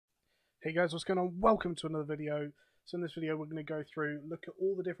Hey guys, what's going on? Welcome to another video. So in this video we're going to go through, look at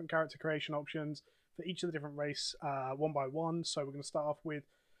all the different character creation options for each of the different race one by one. So we're going to start off with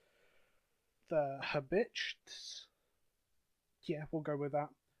the Habicht. Yeah, we'll go with that.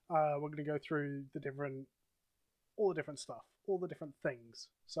 We're going to go through all the different stuff, all the different things.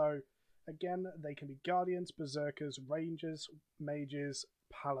 So again, they can be guardians, berserkers, rangers, mages,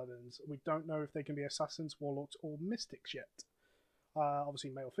 paladins. We don't know if they can be assassins, warlocks, or mystics yet.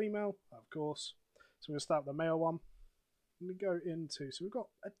 Obviously male, female, of course. So we're going to start with the male one. We go into, so we've got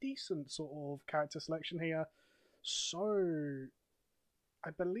a decent sort of character selection here. So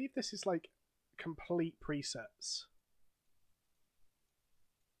I believe this is like complete presets,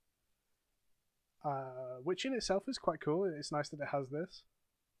 which in itself is quite cool. It's nice that it has this.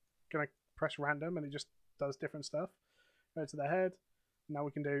 Gonna press random and it just does different stuff. Go to the head. Now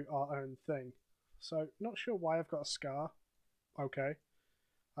we can do our own thing. So not sure why I've got a scar. Okay.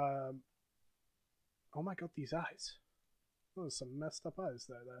 Oh my god, these eyes. Oh, there's some messed up eyes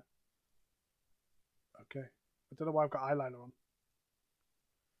there. Okay. I don't know why I've got eyeliner on.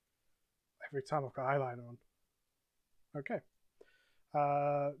 Every time I've got eyeliner on. Okay.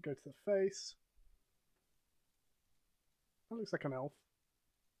 Go to the face. That looks like an elf.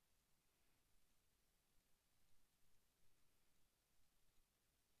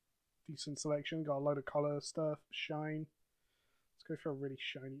 Decent selection. Got a load of color stuff. Shine. Let's go for a really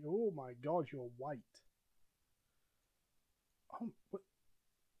shiny. Oh my god, you're white. Oh, what?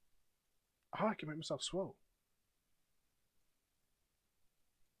 Oh, I can make myself swell.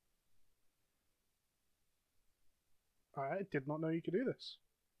 I did not know you could do this.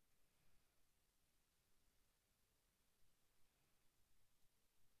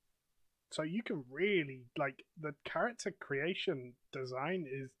 So you can really, like, the character creation design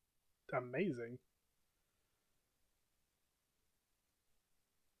is amazing.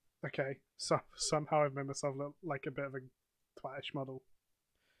 Okay, so somehow I've made myself look like a bit of a twatish model.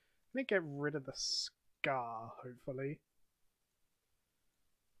 Let me get rid of the scar, hopefully.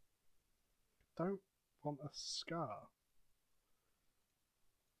 Don't want a scar.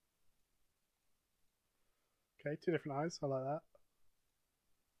 Okay, two different eyes. I like that.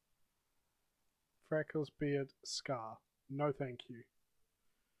 Freckles, beard, scar. No thank you.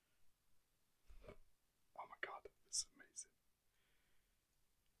 Oh my god, this is amazing.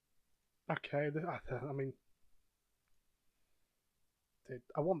 Okay, I mean... Dude,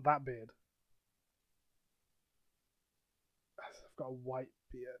 I want that beard. I've got a white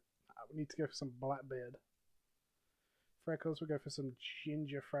beard. We need to go for some black beard. Freckles, we'll go for some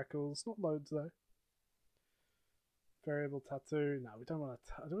ginger freckles. Not loads though. Variable tattoo. No, we don't want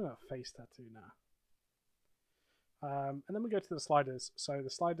I don't want a face tattoo now. And then we go to the sliders. So the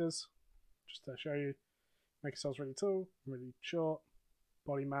sliders, just to show you, make yourselves really tall, really short,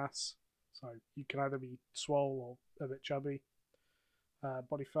 body mass. So you can either be swole or a bit chubby.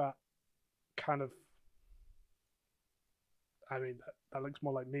 Body fat, kind of. I mean, that looks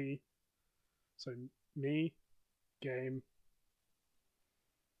more like me. So me, game.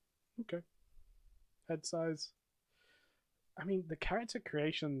 Okay. Head size. I mean, the character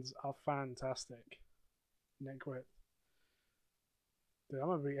creations are fantastic. Neck width. Dude, I'm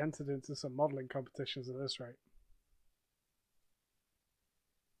going to be entered into some modeling competitions at this rate.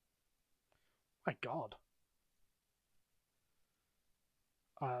 My god.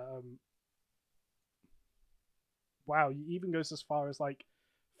 Wow, he even goes as far as like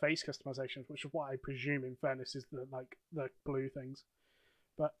face customizations, which is what I presume in fairness is the blue things.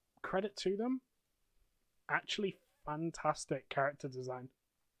 But credit to them, actually fantastic character design.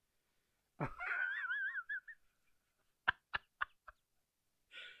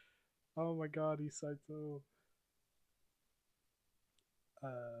 Oh my god, he's so tall.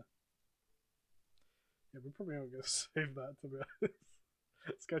 Yeah, we're probably not going to save that, to be honest.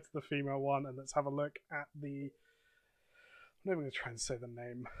 Let's go to the female one and let's have a look at the... I'm not even going to try and say the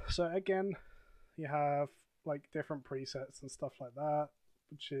name. So again, you have like different presets and stuff like that,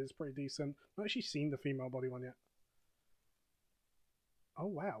 which is pretty decent. I've not actually seen the female body one yet. Oh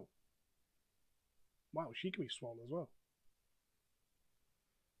wow. Wow, she can be swole as well.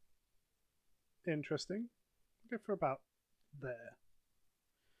 Interesting. Go for about there.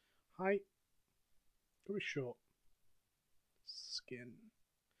 Height. Very short. Skin.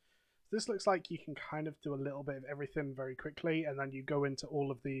 This looks like you can kind of do a little bit of everything very quickly, and then you go into all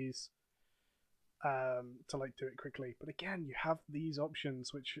of these to like do it quickly. But again, you have these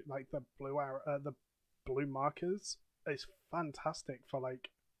options, which like the blue arrow, the blue markers is fantastic for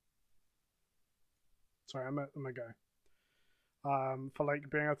like. Sorry, I'm a go. For like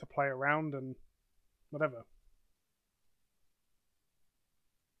being able to play around and whatever.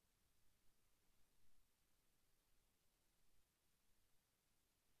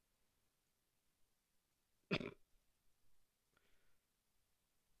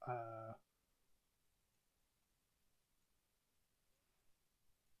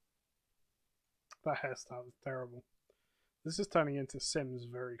 That hairstyle is terrible. This is turning into Sims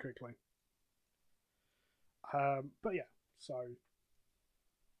very quickly. But yeah, so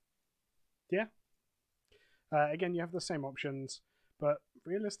yeah. Again, you have the same options, but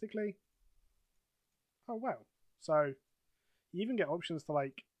realistically, oh wow. So you even get options to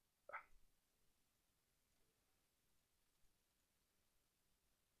like.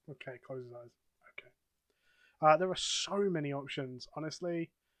 Okay, close his eyes. Okay. There are so many options,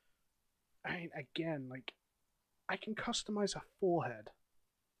 honestly. I mean, again, like, I can customize a forehead.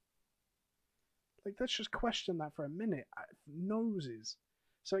 Like, let's just question that for a minute. Noses.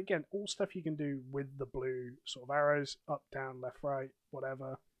 So again, all stuff you can do with the blue sort of arrows, up, down, left, right,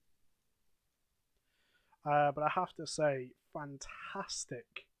 whatever. But I have to say,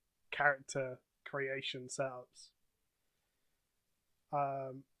 fantastic character creation setups.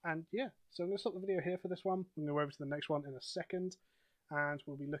 And yeah, so I'm going to stop the video here for this one. I'm going to go over to the next one in a second, and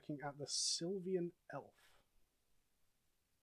we'll be looking at the Sylvian Elf.